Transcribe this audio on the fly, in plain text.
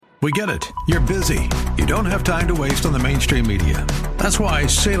We get it. You're busy. You don't have time to waste on the mainstream media. That's why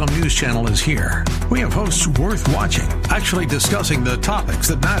Salem News Channel is here. We have hosts worth watching, actually discussing the topics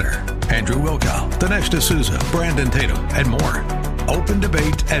that matter. Andrew Wilkow, Dinesh D'Souza, Brandon Tatum, and more. Open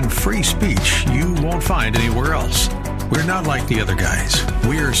debate and free speech you won't find anywhere else. We're not like the other guys.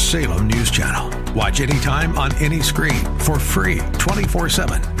 We're Salem News Channel. Watch anytime on any screen for free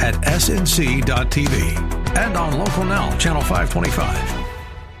 24/7 at snc.tv and on Local Now, Channel 525.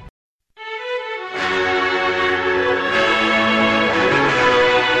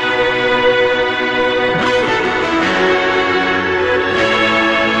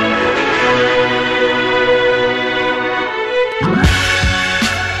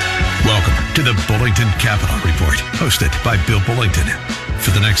 To the Bullington Capital Report, hosted by Bill Bullington.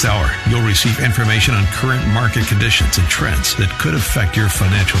 For the next hour, you'll receive information on current market conditions and trends that could affect your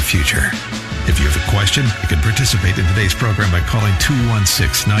financial future. If you have a question, you can participate in today's program by calling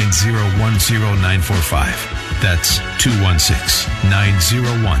 216-901-0945. That's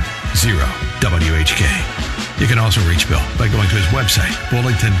 216-901-0WHK. You can also reach Bill by going to his website,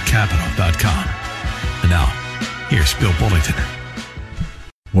 bullingtoncapital.com. And now, here's Bill Bullington.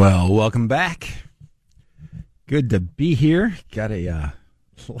 Well, welcome back. Good to be here. Got a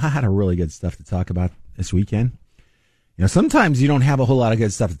lot of really good stuff to talk about this weekend. You know, sometimes you don't have a whole lot of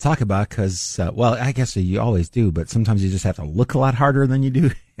good stuff to talk about because, well, I guess you always do, but sometimes you just have to look a lot harder than you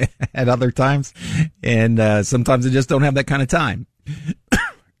do at other times. And sometimes you just don't have that kind of time.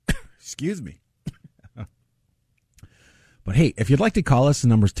 Excuse me. But hey, if you'd like to call us, the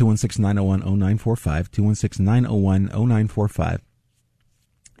number is 216-901-0945, 216-901-0945.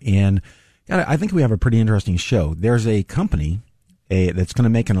 And I think we have a pretty interesting show. There's a company that's going to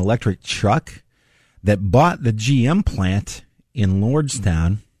make an electric truck that bought the GM plant in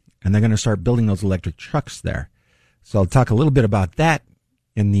Lordstown, and they're going to start building those electric trucks there. So I'll talk a little bit about that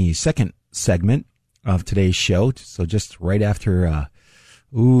in the second segment of today's show. So just right after,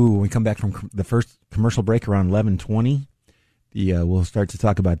 when we come back from the first commercial break around 11:20, we'll start to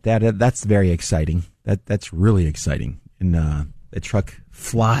talk about that. That's very exciting. That's really exciting. And the truck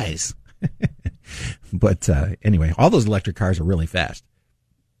flies. But anyway, all those electric cars are really fast.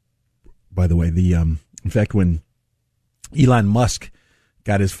 By the way, in fact, when Elon Musk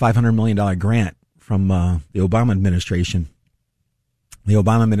got his $500 million grant from the Obama administration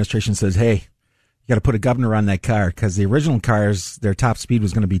says, hey, you got to put a governor on that car because the original cars, their top speed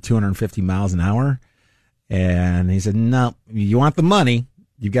was going to be 250 miles an hour. And he said, no, you want the money,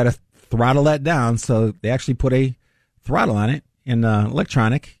 you got to throttle that down. So they actually put a throttle on it in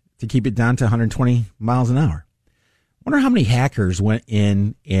electronic to keep it down to 120 miles an hour. Wonder how many hackers went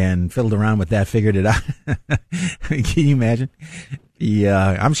in and fiddled around with that, figured it out. Can you imagine?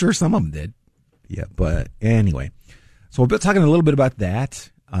 Yeah, I'm sure some of them did. Yeah, but anyway. So we'll be talking a little bit about that.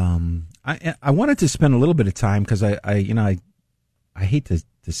 I wanted to spend a little bit of time because I hate to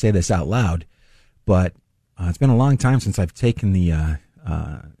say this out loud, but it's been a long time since I've taken the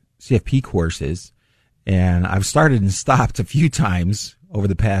CFP courses, and I've started and stopped a few times over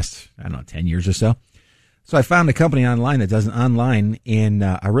the past, 10 years or so. So I found a company online that does it online, and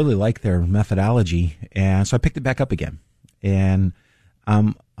I really like their methodology, and so I picked it back up again. And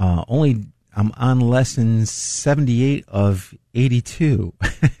I'm on lesson 78 of 82.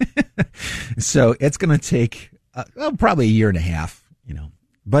 So it's going to take probably a year and a half,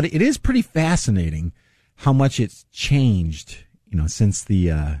 But it is pretty fascinating how much it's changed, since since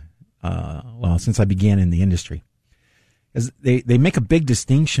I began in the industry. As they make a big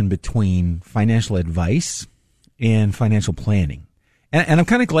distinction between financial advice and financial planning. And I'm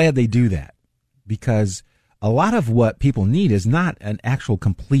kind of glad they do that, because a lot of what people need is not an actual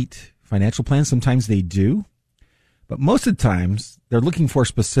complete financial plan. Sometimes they do, but most of the times they're looking for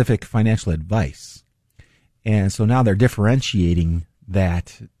specific financial advice. And so now they're differentiating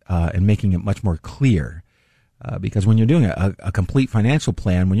that and making it much more clear. Because when you're doing a complete financial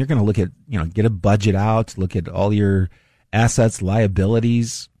plan, when you're going to look at, get a budget out, look at all your assets,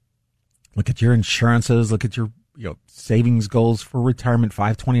 liabilities, look at your insurances, look at your savings goals for retirement,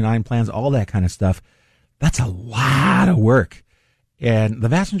 529 plans, all that kind of stuff. That's a lot of work. And the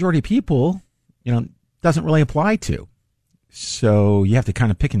vast majority of people, doesn't really apply to. So you have to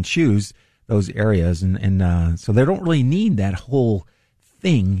kind of pick and choose those areas. And so they don't really need that whole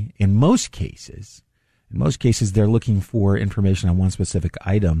thing in most cases. In most cases, they're looking for information on one specific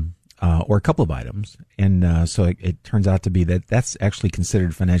item or a couple of items. And so it turns out to be that's actually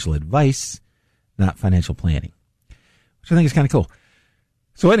considered financial advice, not financial planning, which I think is kind of cool.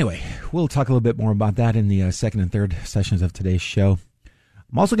 So anyway, we'll talk a little bit more about that in the second and third sessions of today's show.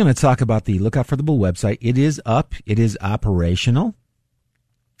 I'm also going to talk about the Look Out for the Bull website. It is up. It is operational.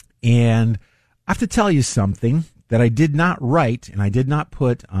 And I have to tell you something that I did not write and I did not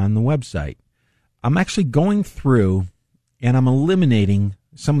put on the website. I'm actually going through and I'm eliminating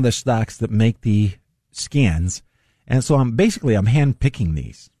some of the stocks that make the scans. And so I'm hand-picking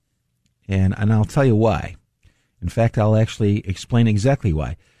these. And I'll tell you why. In fact, I'll actually explain exactly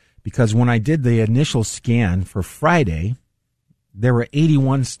why. Because when I did the initial scan for Friday, there were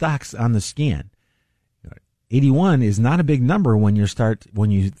 81 stocks on the scan. 81 is not a big number when you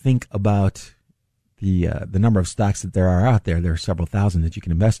think about the number of stocks that there are out there. There are several thousand that you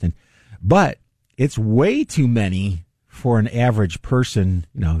can invest in. But it's way too many for an average person,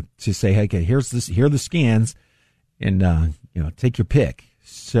 to say, hey, okay, here are the scans, and take your pick.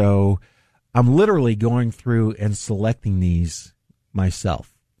 So I'm literally going through and selecting these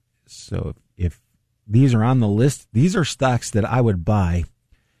myself. So if these are on the list, these are stocks that I would buy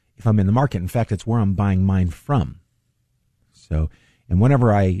if I'm in the market. In fact, it's where I'm buying mine from. So, and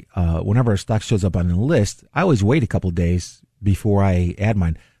whenever a stock shows up on the list, I always wait a couple of days before I add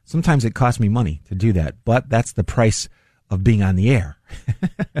mine. Sometimes it costs me money to do that, but that's the price of being on the air.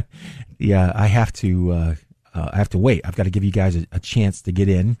 Yeah, I have to wait. I've got to give you guys a chance to get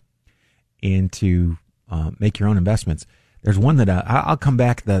in and to make your own investments. There's one that I'll come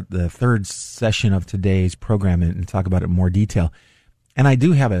back the third session of today's program and talk about it in more detail. And I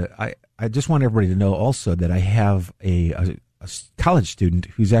do have I just want everybody to know also that I have a college student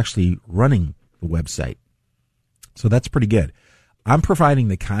who's actually running the website. So that's pretty good. I'm providing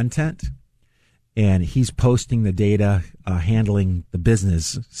the content, and he's posting the data, handling the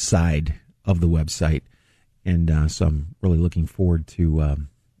business side of the website. And so I'm really looking forward to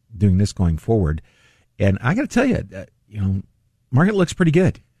doing this going forward. And I got to tell you, market looks pretty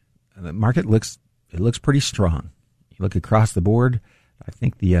good. The market looks pretty strong. You look across the board. I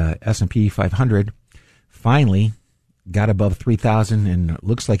think the S&P 500 finally got above 3,000, and it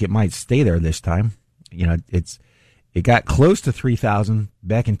looks like it might stay there this time. It got close to 3,000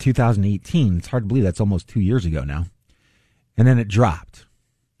 back in 2018. It's hard to believe that's almost 2 years ago now. And then it dropped.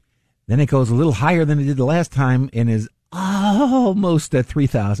 Then it goes a little higher than it did the last time and is almost at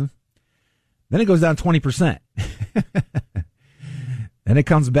 3,000. Then it goes down 20%. Then it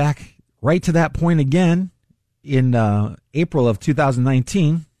comes back right to that point again in April of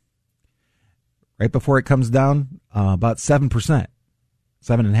 2019, right before it comes down about 7%,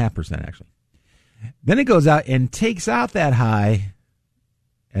 7.5% actually. Then it goes out and takes out that high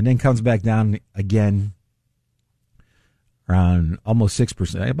and then comes back down again around almost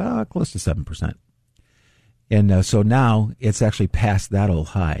 6%, about close to 7%. And so now it's actually past that old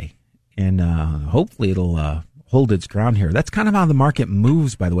high. And hopefully it'll hold its ground here. That's kind of how the market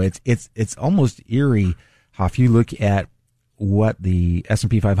moves, by the way. It's almost eerie how if you look at what the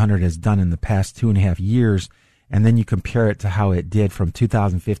S&P 500 has done in the past 2.5 years, and then you compare it to how it did from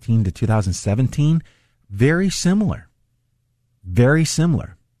 2015 to 2017, very similar. Very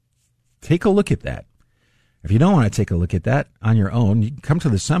similar. Take a look at that. If you don't want to take a look at that on your own, you can come to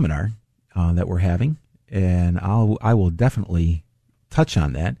the seminar that we're having, and I will definitely touch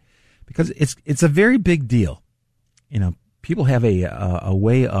on that because it's a very big deal. People have a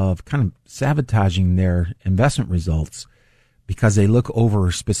way of kind of sabotaging their investment results because they look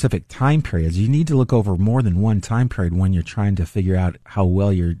over specific time periods. You need to look over more than one time period when you're trying to figure out how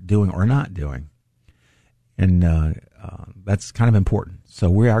well you're doing or not doing. And that's kind of important. So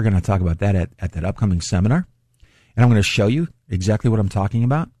we are going to talk about that at that upcoming seminar. And I'm going to show you exactly what I'm talking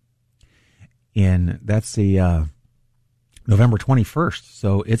about. And that's the November 21st.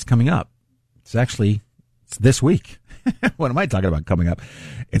 So it's coming up. It's this week. What am I talking about coming up?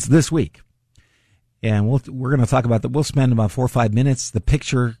 It's this week. And we're going to talk about that. We'll spend about 4 or 5 minutes. The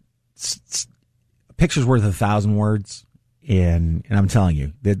picture's worth 1,000 words. And I'm telling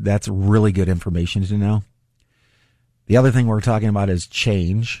you, that's really good information to know. The other thing we're talking about is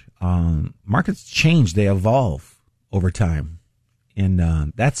change. Markets change. They evolve over time. And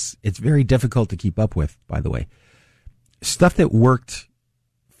it's very difficult to keep up with, by the way. Stuff that worked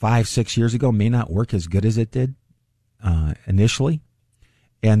 5-6 years ago may not work as good as it did initially.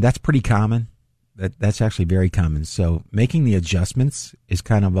 And that's pretty common. That's actually very common. So making the adjustments is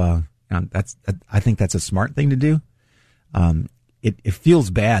kind of I think that's a smart thing to do. It feels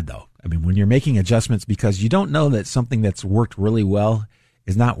bad though. I mean, when you're making adjustments because you don't know that something that's worked really well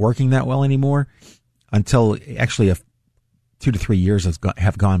is not working that well anymore until actually 2 to 3 years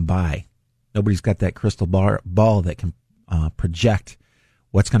have gone by. Nobody's got that crystal ball that can project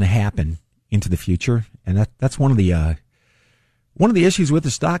what's going to happen into the future, and that's one of the issues with the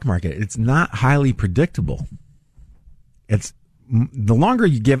stock market. It's not highly predictable. It's the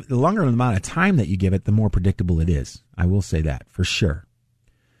longer amount of time that you give it, the more predictable it is. I will say that for sure.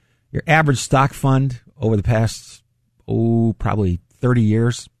 Your average stock fund over the past, probably 30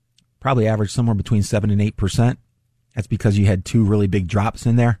 years, probably averaged somewhere between 7 and 8%. That's because you had two really big drops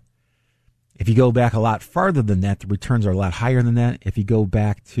in there. If you go back a lot farther than that, the returns are a lot higher than that. If you go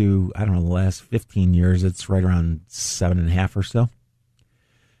back to, the last 15 years, it's right around 7.5 or so.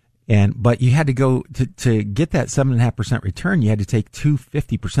 But you had to go to get that 7.5% return, you had to take two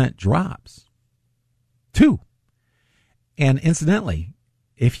 50% drops. Two. And incidentally,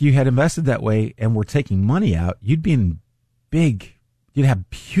 if you had invested that way and were taking money out, you'd have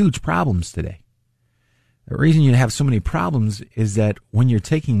huge problems today. The reason you have so many problems is that when you're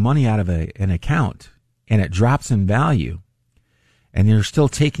taking money out of an account and it drops in value and you're still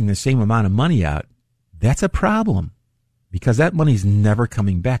taking the same amount of money out, that's a problem because that money's never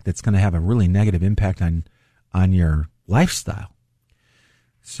coming back. That's going to have a really negative impact on your lifestyle.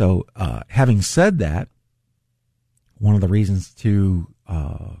 So having said that, one of the reasons to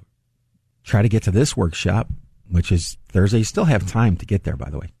try to get to this workshop, which is Thursday, you still have time to get there, by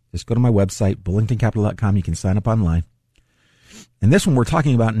the way. Just go to my website, bullingtoncapital.com. You can sign up online. And this one we're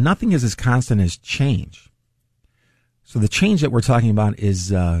talking about, nothing is as constant as change. So the change that we're talking about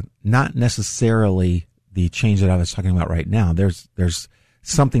is not necessarily the change that I was talking about right now. There's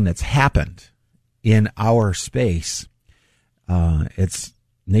something that's happened in our space. It's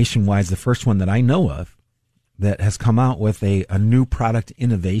Nationwide's the first one that I know of that has come out with a new product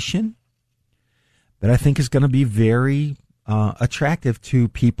innovation that I think is going to be very attractive to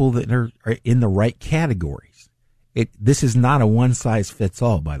people that are in the right categories. This is not a one size fits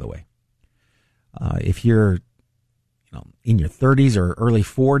all, by the way. If you're in your 30s or early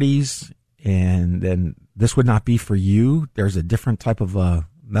 40s, and then this would not be for you, there's a different type of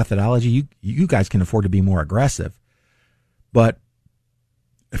methodology. You guys can afford to be more aggressive. But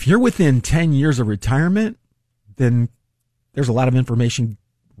if you're within 10 years of retirement, then there's a lot of information,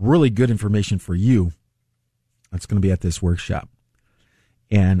 really good information for you. That's going to be at this workshop.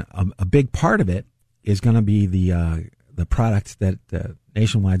 And a big part of it is going to be the product that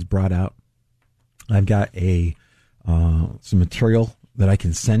Nationwide's brought out. I've got some material that I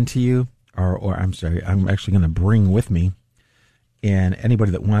can send to you, or I'm sorry, I'm actually going to bring with me. And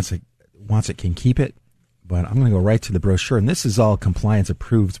anybody that wants it can keep it. But I'm going to go right to the brochure. And this is all compliance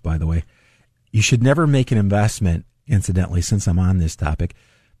approved, by the way. You should never make an investment, incidentally, since I'm on this topic,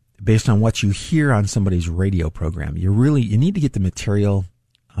 based on what you hear on somebody's radio program. You need to get the material.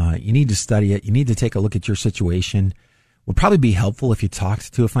 You need to study it. You need to take a look at your situation. Would probably be helpful if you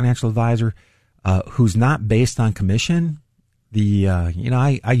talked to a financial advisor who's not based on commission.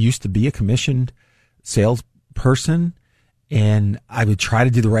 I used to be a commissioned salesperson, and I would try to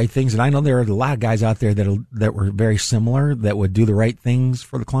do the right things. And I know there are a lot of guys out there that were very similar, that would do the right things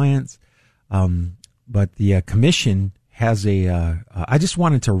for the clients. But the commission has I just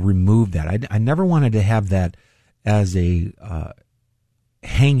wanted to remove that. I never wanted to have that as a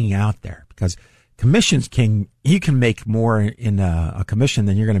hanging out there, because commissions you can make more in a commission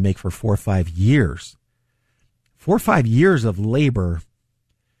than you're going to make for 4 or 5 years. 4 or 5 years of labor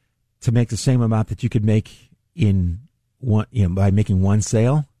to make the same amount that you could make in one, by making one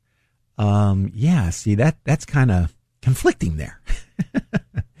sale. See, that's kind of conflicting there.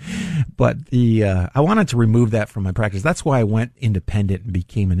 But I wanted to remove that from my practice. That's why I went independent and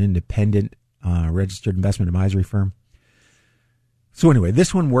became an independent registered investment advisory firm. So anyway,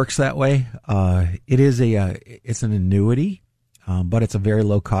 this one works that way. It's an annuity, but it's a very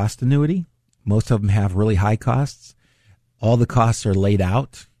low cost annuity. Most of them have really high costs. All the costs are laid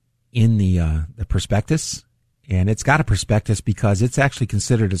out in the prospectus, and it's got a prospectus because it's actually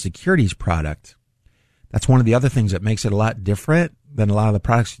considered a securities product. That's one of the other things that makes it a lot different than a lot of the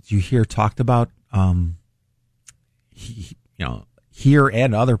products that you hear talked about, here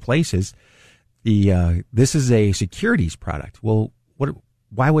and other places. This is a securities product. Well,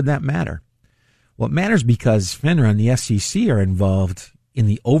 why would that matter? Well, it matters because FINRA and the SEC are involved in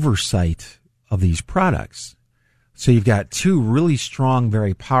the oversight of these products. So you've got two really strong,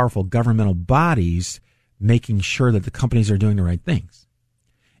 very powerful governmental bodies making sure that the companies are doing the right things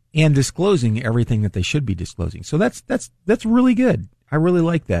and disclosing everything that they should be disclosing. So that's really good. I really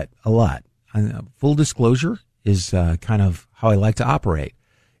like that a lot. Full disclosure is kind of how I like to operate.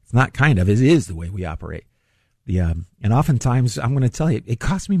 It's not kind of, it is the way we operate. And oftentimes, I'm going to tell you, it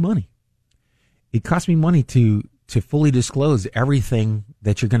costs me money. It costs me money to fully disclose everything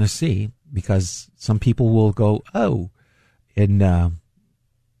that you're going to see, because some people will go, and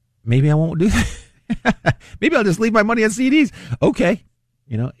maybe I won't do that. Maybe I'll just leave my money on CDs. Okay.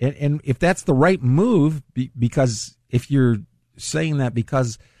 And if that's the right move, because if you're saying that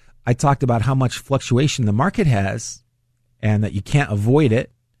because I talked about how much fluctuation the market has and that you can't avoid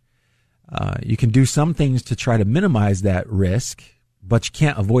it, You can do some things to try to minimize that risk, but you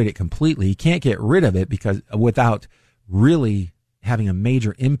can't avoid it completely. You can't get rid of it because without really having a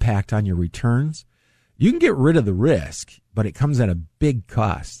major impact on your returns. You can get rid of the risk, but it comes at a big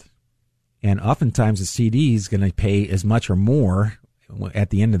cost. And oftentimes the CD is going to pay as much or more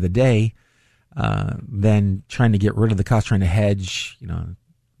at the end of the day than trying to get rid of the cost, trying to hedge,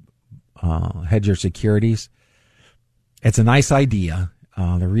 hedge your securities. It's a nice idea.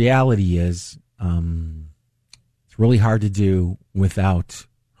 The reality is it's really hard to do without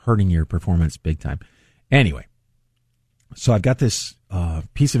hurting your performance big time. Anyway, so I've got this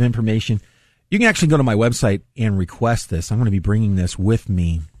piece of information. You can actually go to my website and request this. I'm going to be bringing this with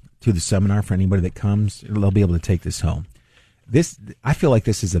me to the seminar for anybody that comes. They'll be able to take this home. I feel like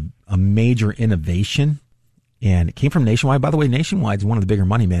this is a major innovation, and it came from Nationwide. By the way, Nationwide is one of the bigger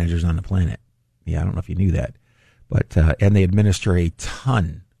money managers on the planet. Yeah, I don't know if you knew that, but and they administer a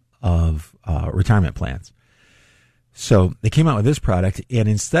ton of retirement plans. So they came out with this product, and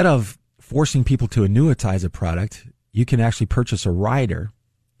instead of forcing people to annuitize a product, you can actually purchase a rider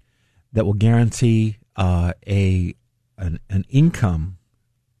that will guarantee an income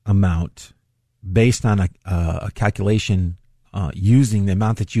amount based on a calculation using the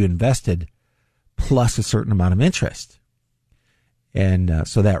amount that you invested plus a certain amount of interest. And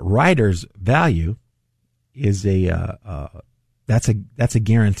so that rider's value is that's a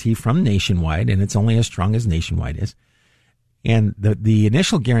guarantee from Nationwide, and it's only as strong as Nationwide is. And the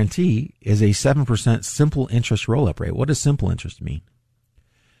initial guarantee is a 7% simple interest roll-up rate. What does simple interest mean?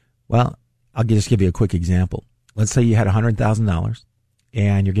 Well, I'll just give you a quick example. Let's say you had $100,000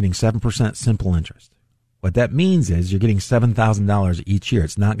 and you're getting 7% simple interest. What that means is you're getting $7,000 each year.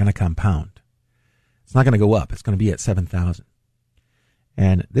 It's not going to compound. It's not going to go up. It's going to be at $7,000.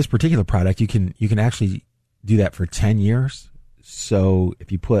 And this particular product, you can actually do that for 10 years. So if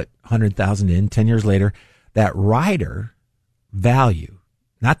you put $100,000 in 10 years later, that rider value,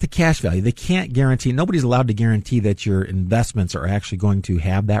 not the cash value. They can't guarantee, nobody's allowed to guarantee that your investments are actually going to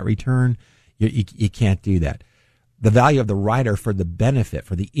have that return. You can't do that. The value of the rider for the benefit,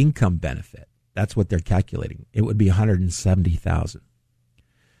 for the income benefit, that's what they're calculating. It would be $170,000.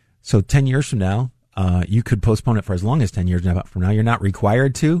 So 10 years from now, you could postpone it for as long as 10 years from now. You're not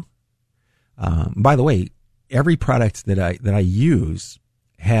required to. By the way, every product that I use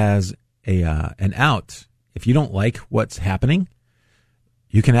has an out. If you don't like what's happening,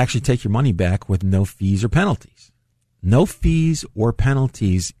 you can actually take your money back with no fees or penalties. No fees or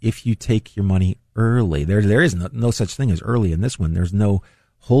penalties if you take your money early. There is no such thing as early in this one. There's no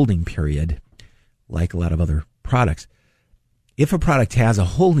holding period like a lot of other products. If a product has a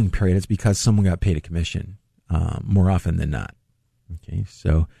holding period, it's because someone got paid a commission more often than not. Okay,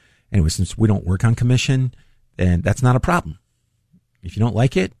 so anyway, since we don't work on commission, then that's not a problem. If you don't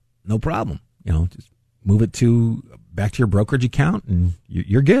like it, no problem. Just move it back to your brokerage account and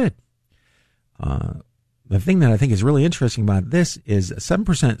you're good. The thing that I think is really interesting about this is a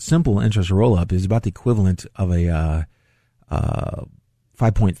 7% simple interest roll-up is about the equivalent of a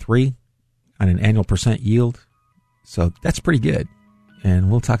 5.3 on an annual percent yield. So that's pretty good. And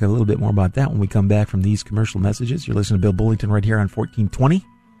we'll talk a little bit more about that when we come back from these commercial messages. You're listening to Bill Bullington right here on 1420.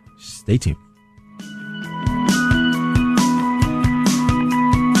 Stay tuned.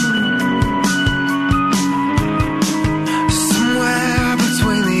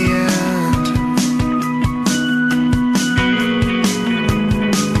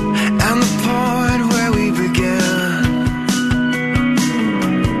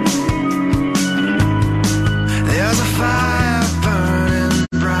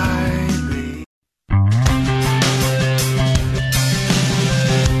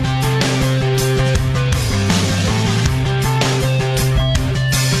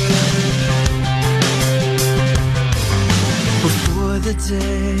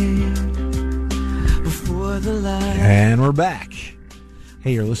 And we're back.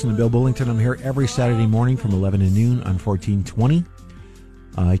 Hey, you're listening to Bill Bullington. I'm here every Saturday morning from 11 to noon on 1420.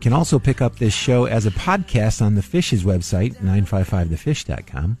 You can also pick up this show as a podcast on the Fish's website,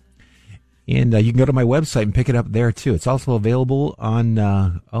 955thefish.com. And you can go to my website and pick it up there, too. It's also available on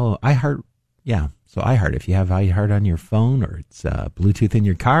iHeart. Yeah, so iHeart. If you have iHeart on your phone or it's Bluetooth in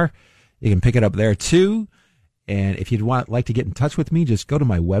your car, you can pick it up there, too. And if you'd like to get in touch with me, just go to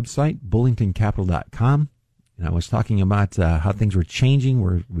my website, bullingtoncapital.com. And I was talking about how things were changing.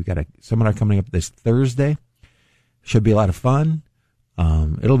 We've got a seminar coming up this Thursday. Should be a lot of fun.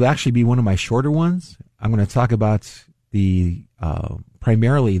 It'll actually be one of my shorter ones. I'm going to talk about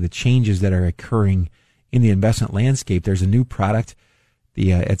primarily the changes that are occurring in the investment landscape. There's a new product.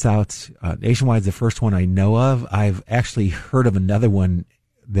 It's out. Nationwide is the first one I know of. I've actually heard of another one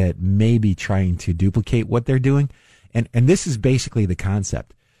that may be trying to duplicate what they're doing. And this is basically the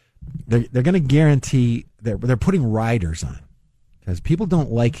concept. They're going to guarantee they're putting riders on because people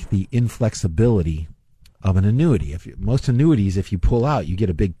don't like the inflexibility of an annuity. Most annuities, if you pull out, you get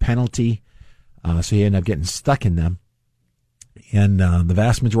a big penalty, so you end up getting stuck in them. And the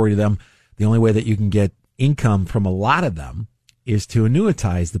vast majority of them, the only way that you can get income from a lot of them is to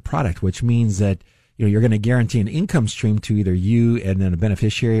annuitize the product, which means that you're going to guarantee an income stream to either you and then a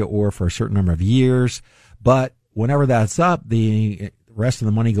beneficiary or for a certain number of years. But whenever that's up, the rest of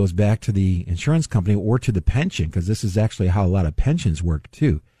the money goes back to the insurance company or to the pension, because this is actually how a lot of pensions work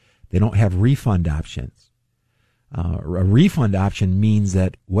too. They don't have refund options. A refund option means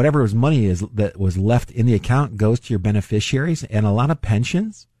that whatever money is that was left in the account goes to your beneficiaries, and a lot of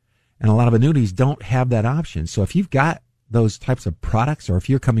pensions and a lot of annuities don't have that option. So if you've got those types of products, or if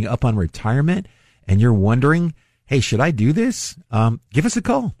you're coming up on retirement and you're wondering, hey, should I do this? Give us a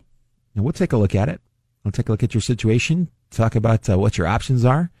call and we'll take a look at it. We'll take a look at your situation, talk about what your options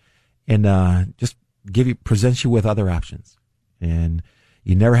are, and just present you with other options. And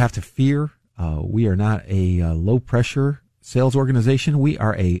you never have to fear. We are not a low pressure sales organization. We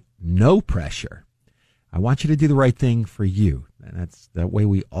are a no pressure. I want you to do the right thing for you. And that's that way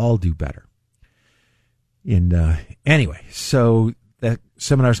we all do better. And anyway, so that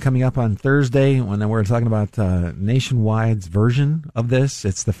seminar is coming up on Thursday when we're talking about Nationwide's version of this.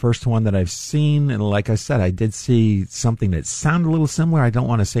 It's the first one that I've seen. And like I said, I did see something that sounded a little similar. I don't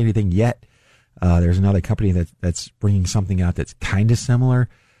want to say anything yet. There's another company that's bringing something out that's kind of similar,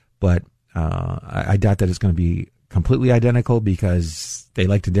 but I doubt that it's going to be completely identical because they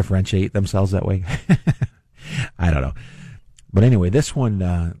like to differentiate themselves that way. I don't know. But anyway, this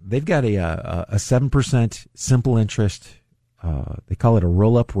one, they've got a 7% simple interest. They call it a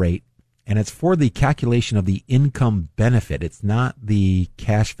roll-up rate, and it's for the calculation of the income benefit. It's not the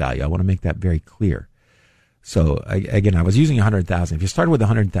cash value. I want to make that very clear. So again, I was using 100,000. If you started with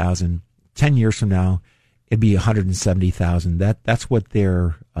 100,000, 10 years from now, it'd be 170,000. That's what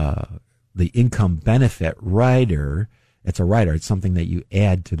their the income benefit rider. It's a rider. It's something that you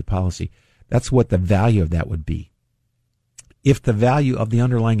add to the policy. That's what the value of that would be. If the value of the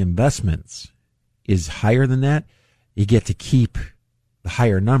underlying investments is higher than that, you get to keep the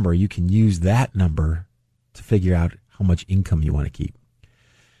higher number. You can use that number to figure out how much income you want to keep.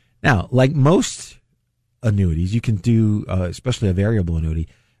 Now, like most annuities, you can do, especially a variable annuity.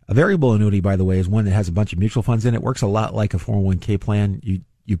 A variable annuity, by the way, is one that has a bunch of mutual funds in it. It works a lot like a 401k plan.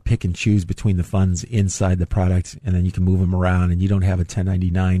 You pick and choose between the funds inside the product, and then you can move them around, and you don't have a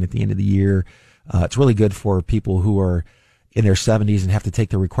 1099 at the end of the year. It's really good for people who are in their 70s and have to take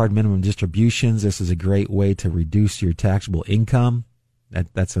the required minimum distributions. This is a great way to reduce your taxable income.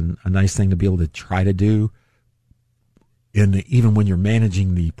 That's a nice thing to be able to try to do. And even when you're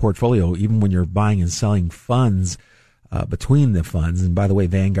managing the portfolio, even when you're buying and selling funds between the funds, and by the way,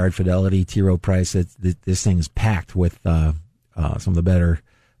 Vanguard, Fidelity, T. Rowe Price, this thing is packed with some of the better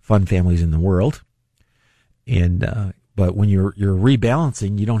fund families in the world. And but when you're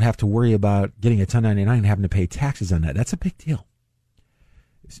rebalancing, you don't have to worry about getting a 1099 and having to pay taxes on that. That's a big deal.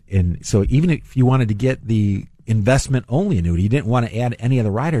 And so even if you wanted to get the investment only annuity, you didn't want to add any of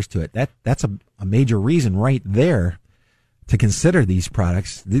the riders to it. That's a major reason right there to consider these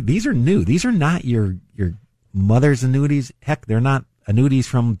products. These are new. These are not your mother's annuities. Heck, they're not annuities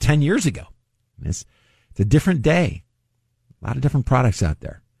from 10 years ago. It's a different day. A lot of different products out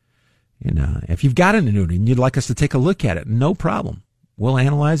there. And if you've got an annuity and you'd like us to take a look at it, no problem. We'll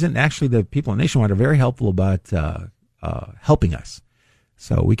analyze it. And actually, the people at Nationwide are very helpful about helping us.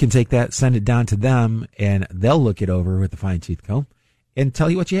 So we can take that, send it down to them, and they'll look it over with a fine-tooth comb and tell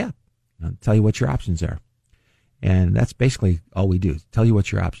you what you have, tell you what your options are. And that's basically all we do, tell you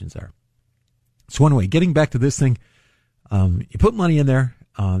what your options are. So anyway, getting back to this thing, you put money in there.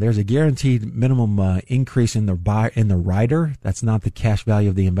 There's a guaranteed minimum increase in the rider. That's not the cash value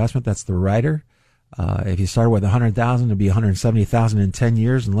of the investment. That's the rider. If you started with 100,000, it'd be 170,000 in 10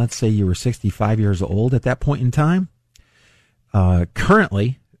 years. And let's say you were 65 years old at that point in time.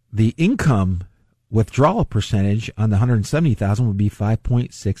 Currently, the income withdrawal percentage on the 170,000 would be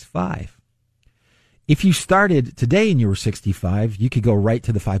 5.65. If you started today and you were 65, you could go right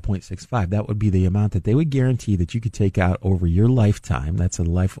to the 5.65. That would be the amount that they would guarantee that you could take out over your lifetime. That's a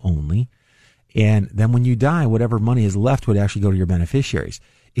life only. And then when you die, whatever money is left would actually go to your beneficiaries.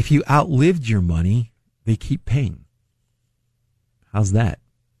 If you outlived your money, they keep paying. How's that?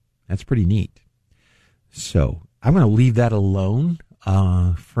 That's pretty neat. So I'm going to leave that alone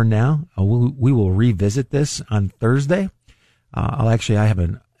for now. We will revisit this on Thursday. I have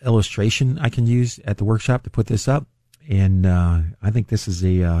an illustration I can use at the workshop to put this up. And I think this is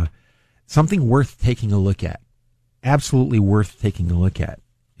something worth taking a look at. Absolutely worth taking a look at,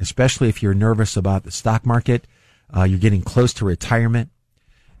 especially if you're nervous about the stock market. You're getting close to retirement.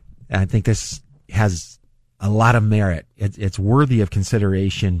 I think this has a lot of merit. It's worthy of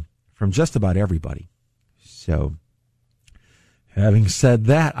consideration from just about everybody. So, having said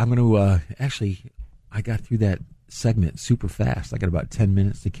that, I'm going to I got through that segment super fast. I got about 10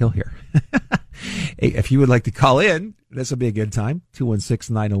 minutes to kill here. Hey, if you would like to call in, this will be a good time.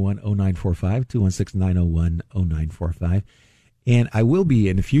 216-901-0945, 216-901-0945. And I will be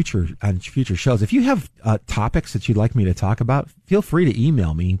on future shows. If you have topics that you'd like me to talk about, feel free to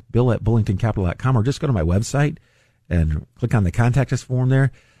email me, bill@bullingtoncapital.com, or just go to my website and click on the contact us form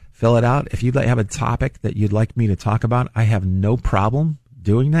there. Fill it out. If you'd have a topic that you'd like me to talk about, I have no problem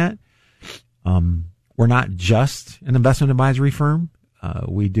doing that. We're not just an investment advisory firm.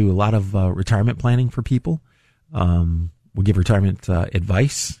 We do a lot of retirement planning for people. We give retirement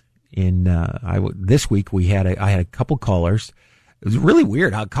advice. This week I had a couple callers. It was really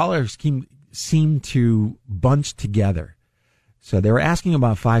weird how callers seemed to bunch together. So they were asking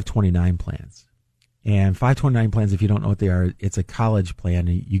about 529 plans. And 529 plans, if you don't know what they are, it's a college plan.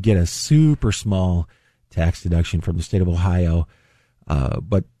 You get a super small tax deduction from the state of Ohio,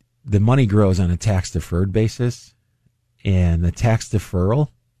 but the money grows on a tax deferred basis. And the tax deferral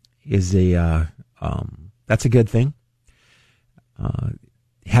is that's a good thing.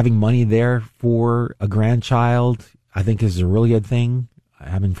 Having money there for a grandchild, I think, is a really good thing.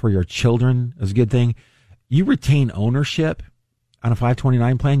 Having for your children is a good thing. You retain ownership on a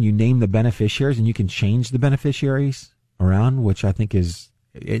 529 plan. You name the beneficiaries, and you can change the beneficiaries around, which I think it's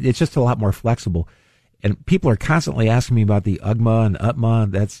just a lot more flexible. And people are constantly asking me about the UGMA and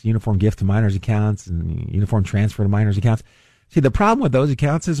UTMA. That's Uniform Gift to Minors accounts and Uniform Transfer to Minors accounts. See, the problem with those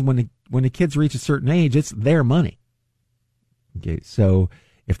accounts is when the kids reach a certain age, it's their money. Okay, so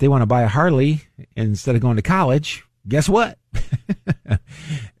if they want to buy a Harley instead of going to college, guess what?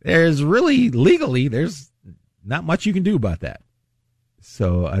 There's not much you can do about that.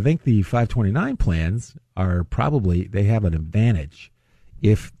 So I think the 529 plans they have an advantage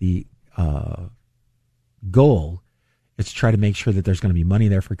if the goal is to try to make sure that there's going to be money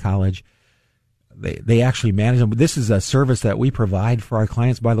there for college. They actually manage them. This is a service that we provide for our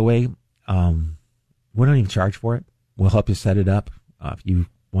clients, by the way. We don't even charge for it. We'll help you set it up. If you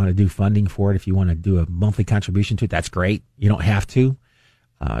want to do funding for it, if you want to do a monthly contribution to it, that's great. You don't have to.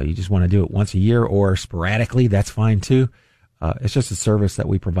 You just want to do it once a year or sporadically, that's fine too. It's just a service that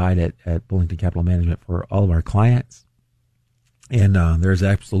we provide at Bullington Capital Management for all of our clients. And there's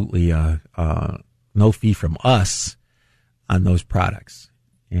absolutely no fee from us on those products.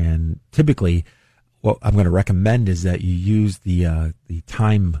 And typically, what I'm going to recommend is that you use the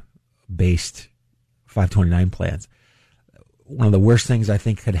time-based 529 plans. One of the worst things I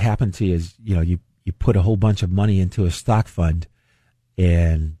think could happen to you is, you put a whole bunch of money into a stock fund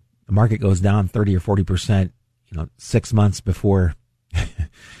and the market goes down 30 or 40%, 6 months before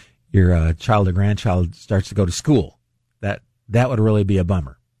your child or grandchild starts to go to school. That would really be a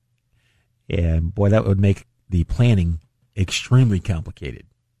bummer. And boy, that would make the planning extremely complicated.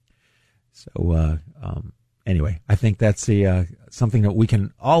 So, anyway, I think that's something that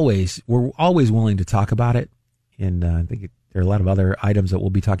we're always willing to talk about it. And I think there are a lot of other items that we'll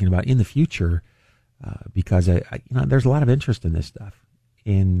be talking about in the future, because there's a lot of interest in this stuff.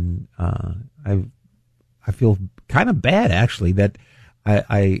 And, I feel kind of bad actually that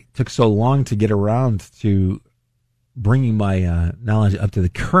I took so long to get around to bringing my, knowledge up to the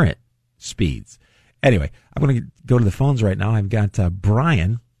current speeds. Anyway, I'm going to go to the phones right now. I've got,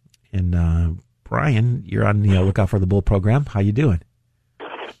 Brian. And Brian, you're on the Lookout for the Bull program. How you doing?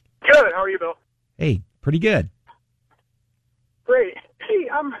 Good. How are you, Bill? Hey, pretty good. Great. Hey,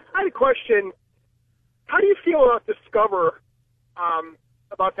 I had a question. How do you feel about Discover,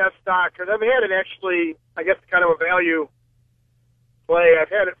 about that stock? Because I've had it actually, I guess, kind of a value play. I've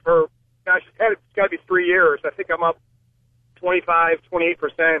had it it's got to be 3 years. I think I'm up 25,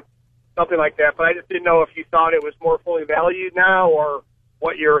 28%, something like that. But I just didn't know if you thought it was more fully valued now or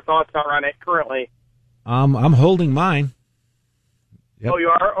what your thoughts are on it currently. I'm holding mine. Yep. Oh, you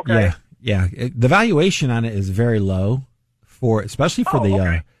are? Okay. Yeah. The valuation on it is very low especially for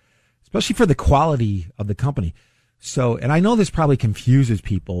the quality of the company. So, and I know this probably confuses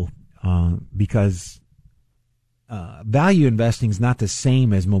people, because, value investing is not the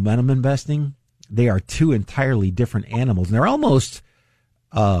same as momentum investing. They are two entirely different animals, and they're almost,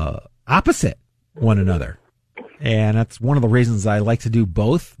 opposite one another. And that's one of the reasons I like to do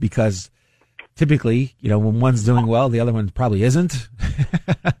both, because typically, when one's doing well, the other one probably isn't.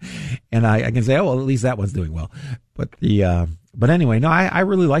 And I can say, oh, well, at least that one's doing well. But anyway, no, I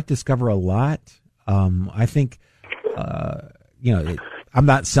really like Discover a lot. I think, I'm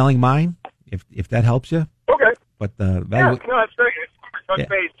not selling mine, if that helps you. Okay. But no, that's great. It's touch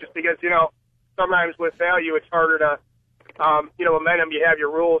base just because, sometimes with value it's harder to, momentum, you have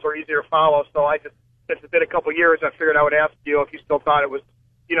your rules are easier to follow. So since it's been a couple of years, I figured I would ask you if you still thought it was,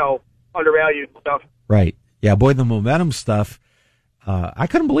 undervalued and stuff. Right. Yeah, boy, the momentum stuff. I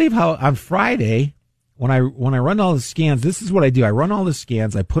couldn't believe how on Friday, when I run all the scans, this is what I do. I run all the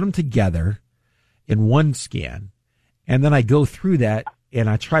scans, I put them together in one scan, and then I go through that and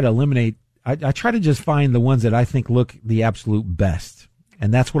I try to eliminate, I try to just find the ones that I think look the absolute best.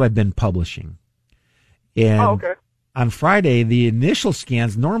 And that's what I've been publishing. And on Friday, the initial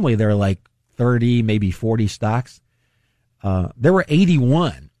scans, normally they're like 30, maybe 40 stocks. There were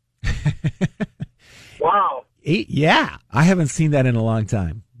 81. Wow. Yeah, I haven't seen that in a long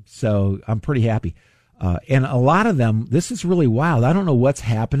time. So I'm pretty happy. And a lot of them, this is really wild. I don't know what's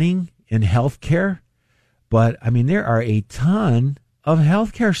happening in healthcare, but I mean, there are a ton of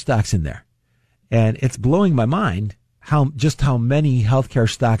healthcare stocks in there. And it's blowing my mind how many healthcare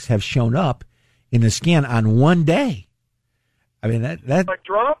stocks have shown up in the scan on one day. I mean, that like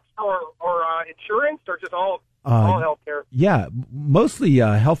drugs or insurance or just all healthcare? Yeah, mostly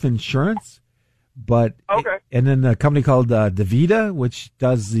health insurance. But and then a company called DaVita, which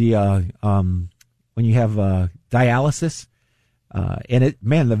does the when you have dialysis, and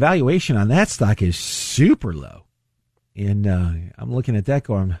the valuation on that stock is super low. And I'm looking at that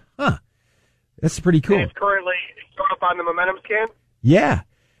going, that's pretty cool. And it's currently showing up on the momentum scan. Yeah,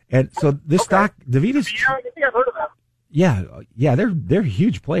 and so this stock, DaVita's. Yeah, I think I've heard of that. Yeah, they're a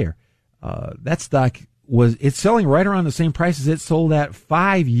huge player. That stock it's selling right around the same price as it sold at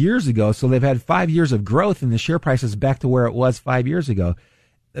 5 years ago. So they've had 5 years of growth, and the share price is back to where it was 5 years ago.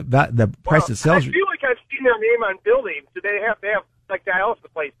 The price it sells. I feel like I've seen their name on buildings. Do they have like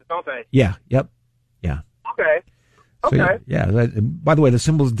dialysis places, don't they? Yeah. Yep. Yeah. Okay. So, yeah. By the way, the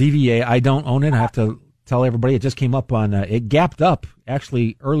symbol's DVA. I don't own it. I have to tell everybody. It just came up on. It gapped up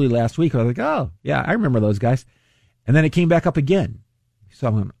actually early last week. I was like, oh yeah, I remember those guys, and then it came back up again. So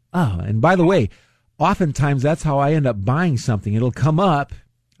I went, and by the way. Oftentimes, that's how I end up buying something. It'll come up,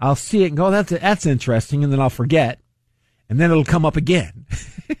 I'll see it and go, that's interesting, and then I'll forget, and then it'll come up again.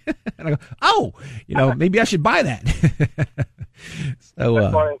 And I go, maybe I should buy that.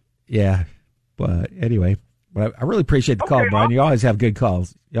 So, yeah. But anyway, I really appreciate the call, Brian. You always have good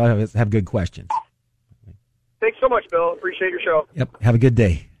calls. You always have good questions. Thanks so much, Bill. Appreciate your show. Yep. Have a good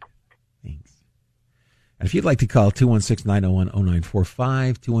day. Thanks. And if you'd like to call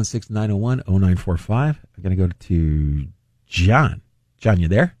 216-901-0945, 216-901-0945, I'm going to go to John. John, you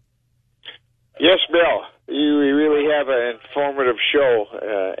there? Yes, Bill. You really have an informative show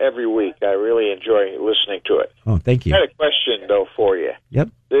every week. I really enjoy listening to it. Oh, thank you. I had a question, though, for you. Yep.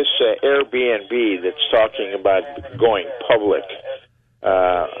 This Airbnb that's talking about going public,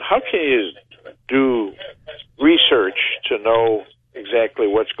 how can you do research to know exactly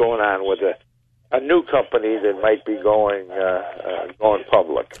what's going on with a new company that might be going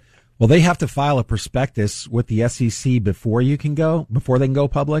public? Well, they have to file a prospectus with the SEC before they can go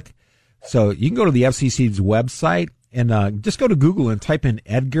public. So you can go to the FCC's website and just go to Google and type in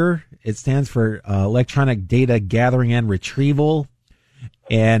EDGAR. It stands for Electronic Data Gathering and Retrieval.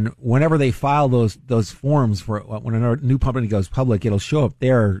 And whenever they file those forms for when a new company goes public, it'll show up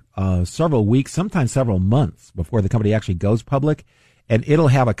there several weeks, sometimes several months before the company actually goes public. And it'll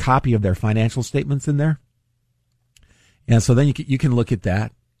have a copy of their financial statements in there. And so then you can look at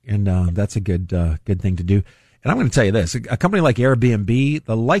that, and that's a good thing to do. And I'm going to tell you this, a company like Airbnb,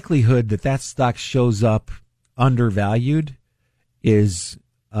 the likelihood that stock shows up undervalued is,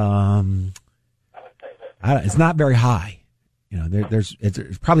 it's not very high. There's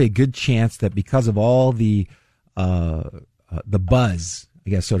probably a good chance that because of all the buzz, I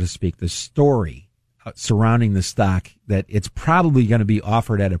guess, so to speak, the story surrounding the stock, that it's probably going to be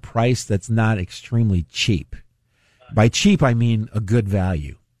offered at a price that's not extremely cheap. By cheap, I mean a good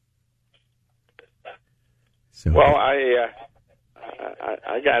value. So, well, I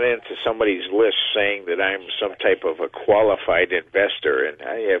got into somebody's list saying that I'm some type of a qualified investor, and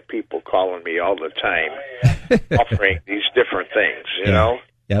I have people calling me all the time offering these different things, you know?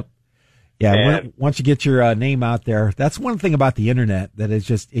 Yep. Yeah, once you get your name out there, that's one thing about the internet that is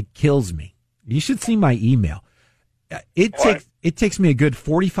just, it kills me. You should see my email. It takes me a good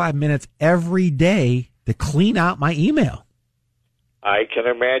 45 minutes every day to clean out my email. I can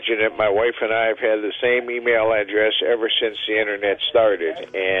imagine it. My wife and I have had the same email address ever since the internet started,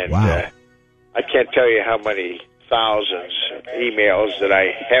 and wow. I can't tell you how many thousands emails that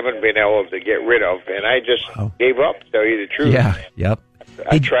I haven't been able to get rid of, and I just gave up, to tell you the truth. Yeah, yep.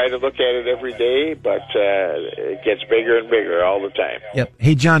 I try to look at it every day, but it gets bigger and bigger all the time. Yep.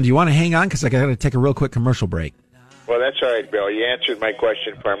 Hey, John, do you want to hang on? Because I got to take a real quick commercial break. Well, that's all right, Bill. You answered my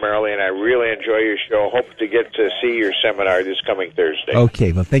question primarily, and I really enjoy your show. Hope to get to see your seminar this coming Thursday.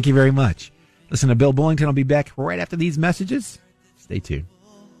 Okay, well, thank you very much. Listen to Bill Bullington. I'll be back right after these messages. Stay tuned.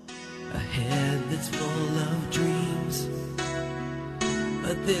 A head that's full of dreams,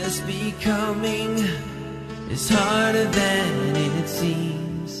 but this becoming is harder than it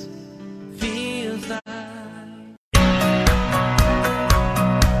seems. Feels like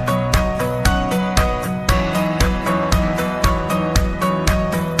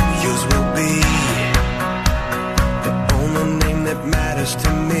yours will be the only name that matters to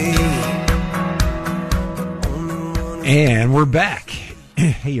me. And we're back.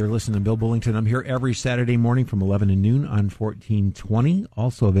 Hey, you're listening to Bill Bullington. I'm here every Saturday morning from 11 to noon on 1420.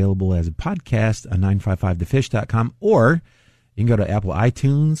 Also available as a podcast on 955thefish.com. Or you can go to Apple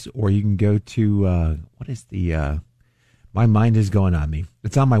iTunes, or you can go to, my mind is going on me.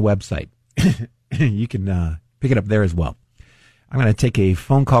 It's on my website. You can pick it up there as well. I'm going to take a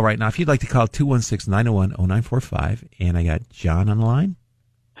phone call right now. If you'd like to call 216-901-0945. And I got John on the line.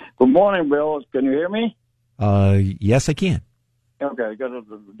 Good morning, Bill. Can you hear me? Yes, I can. Okay, I got a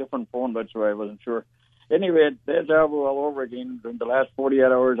different phone, that's why I wasn't sure. Anyway, there's all over again. In the last 48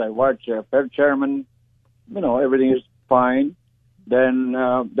 hours, I watched Fed chairman, everything is fine. Then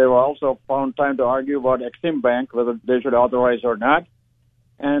they were also found time to argue about Exim Bank, whether they should authorize or not.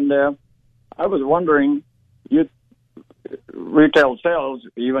 And I was wondering, retail sales,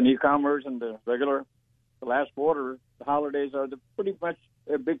 even e-commerce and the last quarter, the holidays are pretty much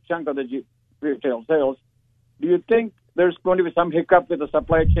a big chunk of the retail sales. Do you think there's going to be some hiccup with the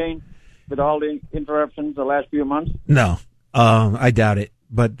supply chain with all the interruptions the last few months? No, I doubt it.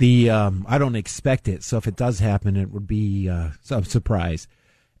 But I don't expect it. So if it does happen, it would be some surprise.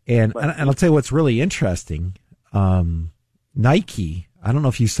 And I'll tell you what's really interesting. Nike, I don't know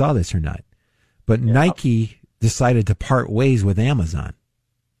if you saw this or not, but Nike decided to part ways with Amazon.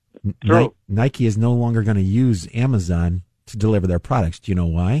 Nike is no longer going to use Amazon to deliver their products. Do you know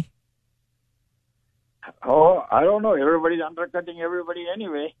why? Oh, I don't know. Everybody's undercutting everybody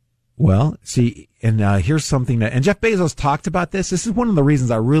anyway. Well, see, and here's something and Jeff Bezos talked about this. This is one of the reasons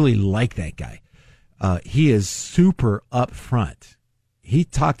I really like that guy. He is super upfront. He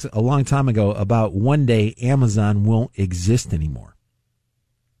talked a long time ago about one day Amazon won't exist anymore.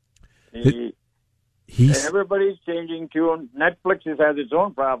 Everybody's changing too. Netflix has its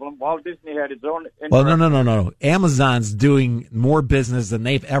own problem. Walt Disney had its own. Well, no. Amazon's doing more business than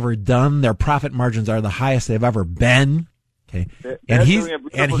they've ever done. Their profit margins are the highest they've ever been. Okay,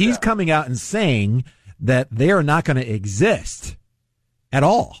 and he's coming out and saying that they are not going to exist at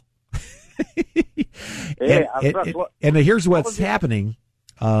all. And here's what's happening.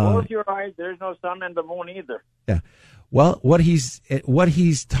 Close your eyes. There's no sun and the moon either. Yeah. Well, what he's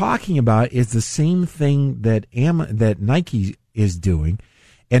talking about is the same thing that Nike is doing,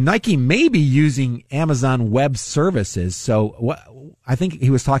 and Nike may be using Amazon Web Services. So I think he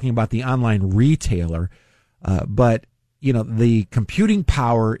was talking about the online retailer, but the computing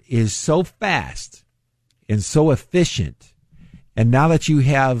power is so fast and so efficient, and now that you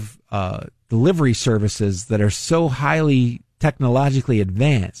have delivery services that are so highly technologically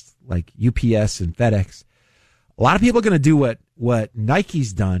advanced, like UPS and FedEx. A lot of people are going to do what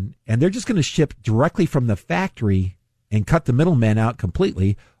Nike's done, and they're just going to ship directly from the factory and cut the middleman out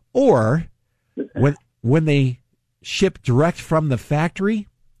completely. Or when they ship direct from the factory,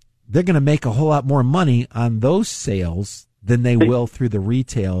 they're going to make a whole lot more money on those sales than they will through the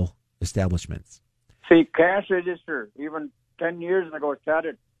retail establishments. See, cash register, even 10 years ago,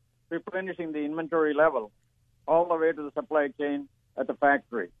 started replenishing the inventory level all the way to the supply chain at the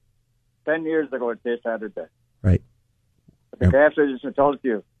factory. 10 years ago, they started that. Right. The cash register tells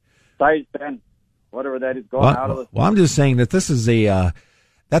you size 10, whatever that is going out of the. Well, I'm just saying that this is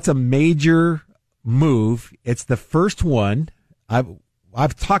that's a major move. It's the first one.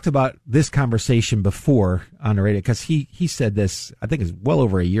 I've talked about this conversation before on the radio because he said this, I think it's well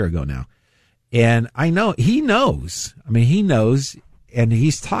over a year ago now. And I know he knows. I mean, he knows, and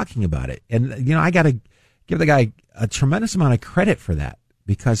he's talking about it. And, I got to give the guy a tremendous amount of credit for that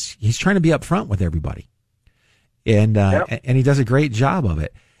because he's trying to be upfront with everybody. And and he does a great job of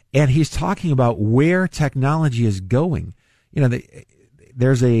it. And he's talking about where technology is going.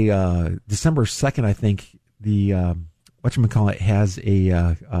 There's a December 2nd, I think, the whatchamacallit has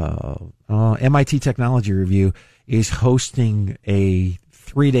a MIT Technology Review is hosting a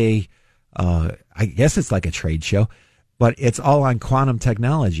 3-day I guess it's like a trade show, but it's all on quantum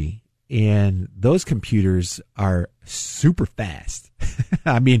technology. And those computers are super fast.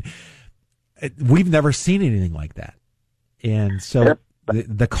 I mean, we've never seen anything like that. And so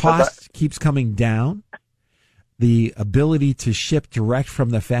the cost keeps coming down. The ability to ship direct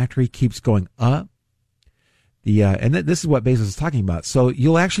from the factory keeps going up. And this is what Bezos is talking about. So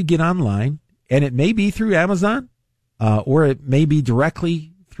you'll actually get online, and it may be through Amazon, or it may be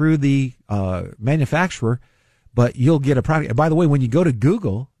directly through the manufacturer, but you'll get a product. And by the way, when you go to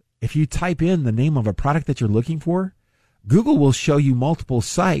Google, if you type in the name of a product that you're looking for, Google will show you multiple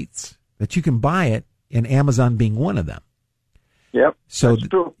sites that you can buy it, and Amazon being one of them. Yep. So, that's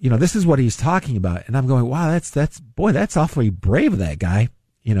true. this is what he's talking about. And I'm going, wow, that's awfully brave of that guy,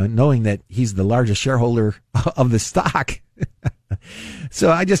 knowing that he's the largest shareholder of the stock.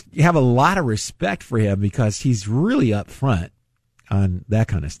 So I just have a lot of respect for him because he's really upfront on that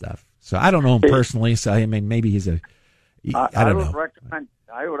kind of stuff. So I don't know him personally. So I mean, maybe he's I don't know.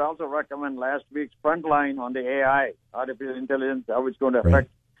 I would also recommend last week's Frontline on the AI, artificial intelligence, how it's going to Right. affect.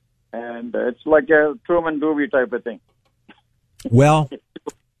 And it's like a Truman Dewey type of thing. Well,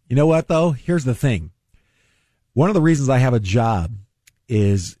 you know what, though? Here's the thing. One of the reasons I have a job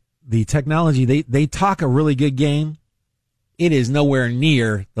is the technology. They talk a really good game. It is nowhere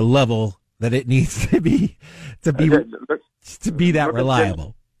near the level that it needs to be that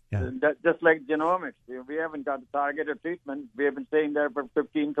reliable. Yeah. Just like genomics. We haven't got a targeted treatment. We have been staying there for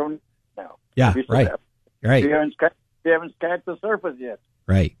 15, 20 now. Yeah, right. Right. We haven't scratched the surface yet.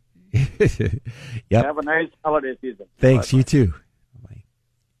 Right. Yep. Have a nice holiday season. Thanks, you too.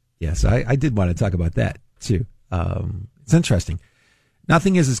 Yes, I did want to talk about that too. It's interesting.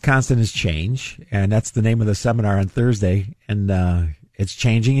 Nothing is as constant as change, and that's the name of the seminar on Thursday. And it's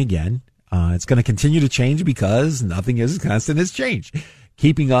changing again. It's going to continue to change because nothing is as constant as change.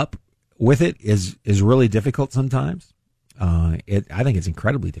 Keeping up with it is really difficult sometimes. I think it's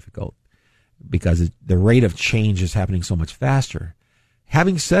incredibly difficult because the rate of change is happening so much faster.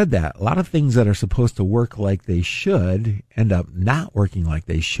 Having said that, a lot of things that are supposed to work like they should end up not working like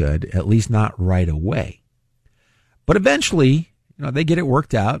they should, at least not right away. But eventually, they get it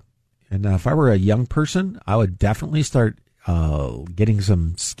worked out. And if I were a young person, I would definitely start getting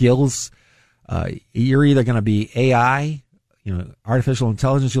some skills. You're either going to be AI, artificial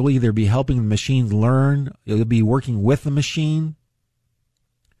intelligence. You'll either be helping the machines learn, you'll be working with the machine,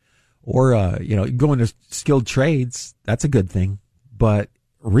 or, going to skilled trades. That's a good thing. But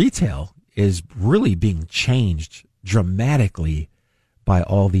retail is really being changed dramatically by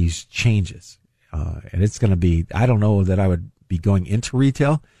all these changes. And it's going to be, I don't know that I would be going into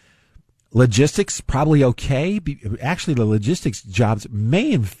retail. Logistics, probably okay. Actually, the logistics jobs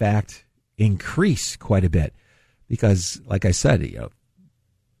may, in fact, increase quite a bit. Because, like I said,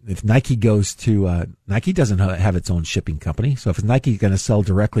 if Nike goes to, Nike doesn't have its own shipping company. So if Nike's going to sell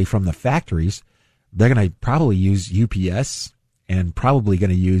directly from the factories, they're going to probably use UPS and probably going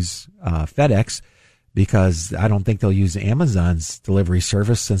to use FedEx, because I don't think they'll use Amazon's delivery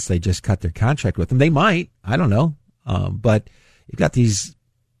service since they just cut their contract with them. They might, I don't know, but you've got these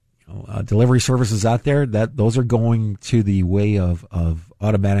delivery services out there that those are going to the way of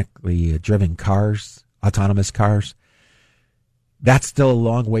automatically driven cars, autonomous cars. That's still a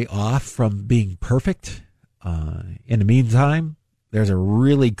long way off from being perfect. In the meantime, there's a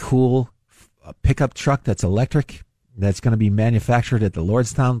really cool pickup truck that's electric that's going to be manufactured at the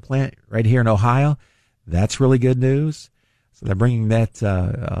Lordstown plant right here in Ohio. That's really good news. So they're bringing that,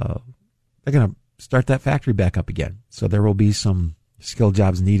 they're going to start that factory back up again. So there will be some skill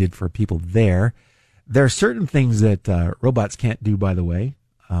jobs needed for people there. There are certain things that robots can't do, by the way.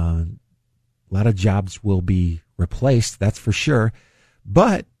 A lot of jobs will be replaced, that's for sure.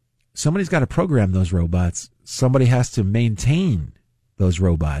 But somebody's got to program those robots. Somebody has to maintain those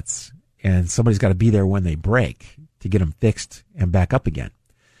robots. And somebody's got to be there when they break to get them fixed and back up again.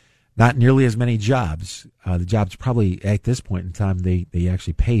 Not nearly as many jobs. The jobs probably at this point in time, they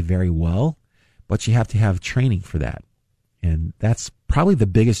actually pay very well, but you have to have training for that. And that's probably the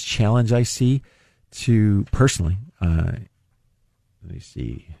biggest challenge I see to personally. Let me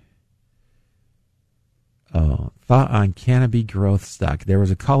see. Thought on cannabis growth stock. There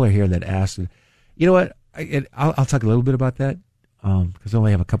was a caller here that asked, you know what? I'll talk a little bit about that because I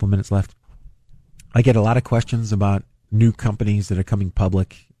only have a couple minutes left. I get a lot of questions about new companies that are coming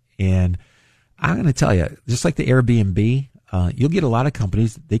public. And I'm going to tell you, just like the Airbnb, you'll get a lot of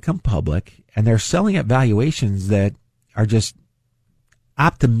companies, they come public, and they're selling at valuations that are just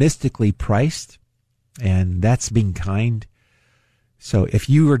optimistically priced, and that's being kind. So if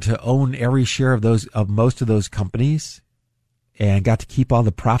you were to own every share of most of those companies, and got to keep all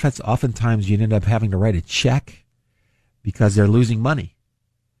the profits, oftentimes you'd end up having to write a check because they're losing money.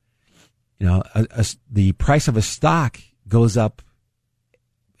 You know, the price of a stock goes up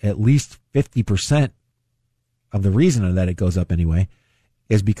at least 50%. Of the reason that it goes up anyway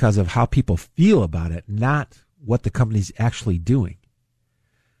is because of how people feel about it, not what the company's actually doing.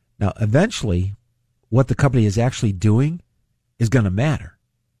 Now, eventually, what the company is actually doing is going to matter.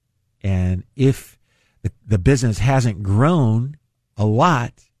 And if the business hasn't grown a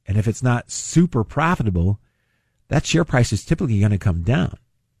lot, and if it's not super profitable, that share price is typically going to come down.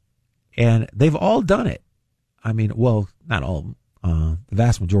 And they've all done it. I mean, well, not all, the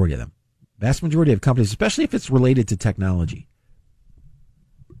vast majority of them. Vast majority of companies, especially if it's related to technology.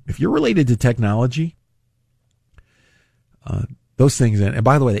 If you're related to technology, those things, and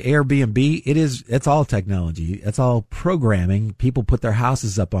by the way, the Airbnb, it's all technology. It's all programming. People put their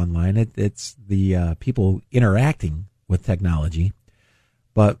houses up online. It's the people interacting with technology.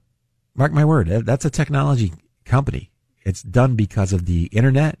 But mark my word, that's a technology company. It's done because of the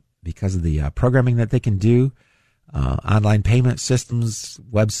internet, because of the programming that they can do. Online payment systems,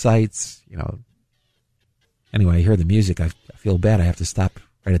 websites, you know. Anyway, I hear the music. I feel bad. I have to stop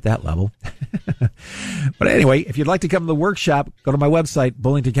right at that level. But anyway, if you'd like to come to the workshop, go to my website,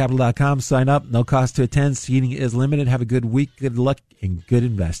 bullingtoncapital.com, sign up. No cost to attend. Seating is limited. Have a good week, good luck, and good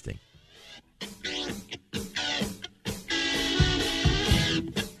investing.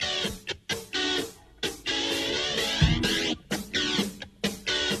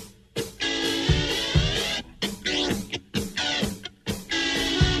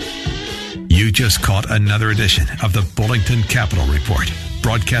 You just caught another edition of the Bullington Capital Report,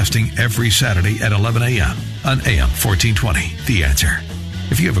 broadcasting every Saturday at 11 a.m. on AM 1420, The Answer.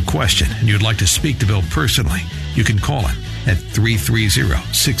 If you have a question and you'd like to speak to Bill personally, you can call him at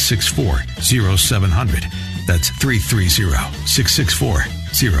 330-664-0700. That's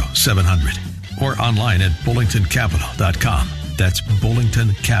 330-664-0700. Or online at bullingtoncapital.com. That's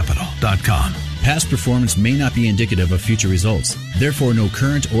bullingtoncapital.com. Past performance may not be indicative of future results. Therefore, no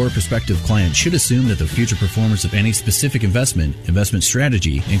current or prospective client should assume that the future performance of any specific investment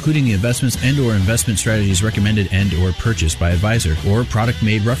strategy, including the investments and or investment strategies recommended and or purchased by advisor, or product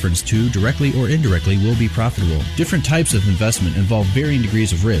made reference to directly or indirectly will be profitable. Different types of investment involve varying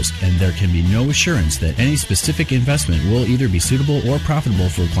degrees of risk, and there can be no assurance that any specific investment will either be suitable or profitable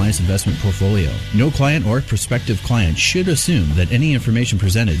for a client's investment portfolio. No client or prospective client should assume that any information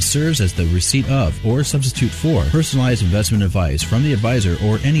presented serves as the receipt of or substitute for personalized investment advice from the advisor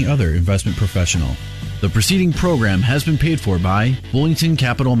or any other investment professional. The preceding program has been paid for by Bullington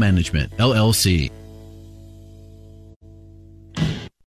Capital Management, LLC.